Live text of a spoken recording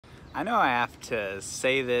I know I have to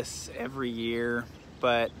say this every year,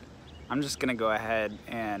 but I'm just gonna go ahead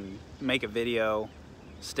and make a video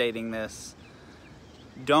stating this.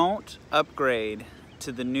 Don't upgrade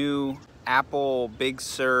to the new Apple Big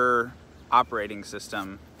Sur operating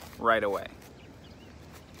system right away.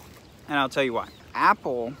 And I'll tell you why.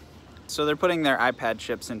 Apple, so they're putting their iPad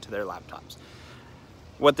chips into their laptops.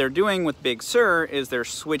 What they're doing with Big Sur is they're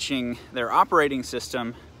switching their operating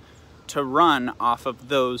system to run off of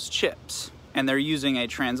those chips. And they're using a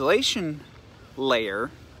translation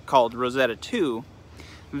layer called Rosetta 2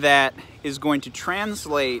 that is going to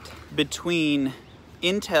translate between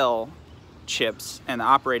Intel chips and the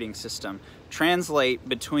operating system, translate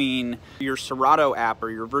between your Serato app or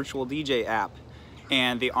your virtual DJ app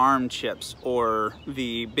and the ARM chips or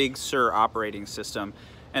the Big Sur operating system,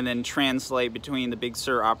 and then translate between the Big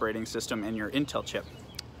Sur operating system and your Intel chip.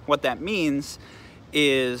 What that means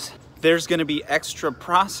is there's going to be extra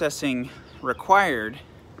processing required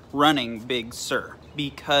running Big Sur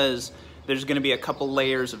because there's going to be a couple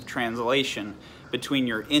layers of translation between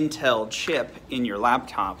your Intel chip in your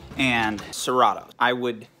laptop and Serato. I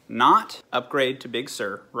would not upgrade to Big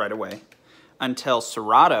Sur right away until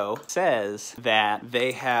Serato says that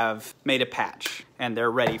they have made a patch and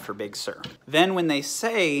they're ready for Big Sur. Then when they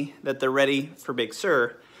say that they're ready for Big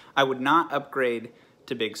Sur, I would not upgrade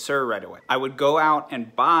to Big Sur right away. I would go out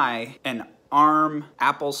and buy an ARM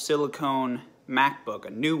Apple Silicone MacBook, a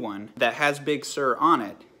new one that has Big Sur on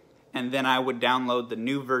it, and then I would download the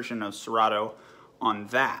new version of Serato on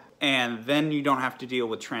that. And then you don't have to deal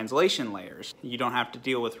with translation layers. You don't have to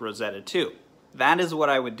deal with Rosetta 2. That is what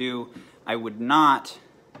I would do. I would not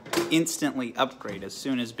instantly upgrade as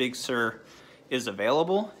soon as Big Sur is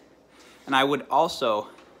available. And I would also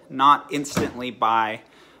not instantly buy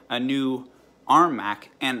a new ARM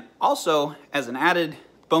Mac. And also, as an added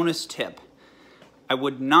bonus tip, I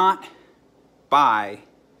would not buy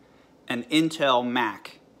an Intel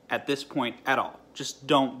Mac at this point at all. Just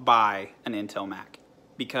don't buy an Intel Mac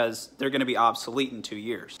because they're going to be obsolete in 2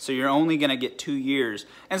 years. So you're only going to get 2 years.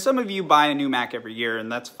 And some of you buy a new Mac every year,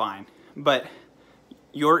 and that's fine. But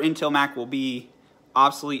your Intel Mac will be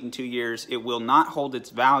obsolete in 2 years. It will not hold its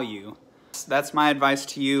value. That's my advice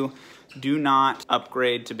to you. Do not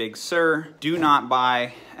upgrade to Big Sur. Do not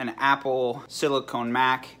buy an Apple Silicone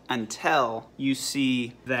Mac until you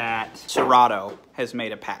see that Serato has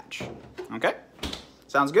made a patch. Okay?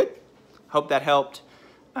 Sounds good? Hope that helped.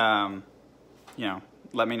 You know,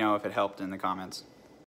 let me know if it helped in the comments.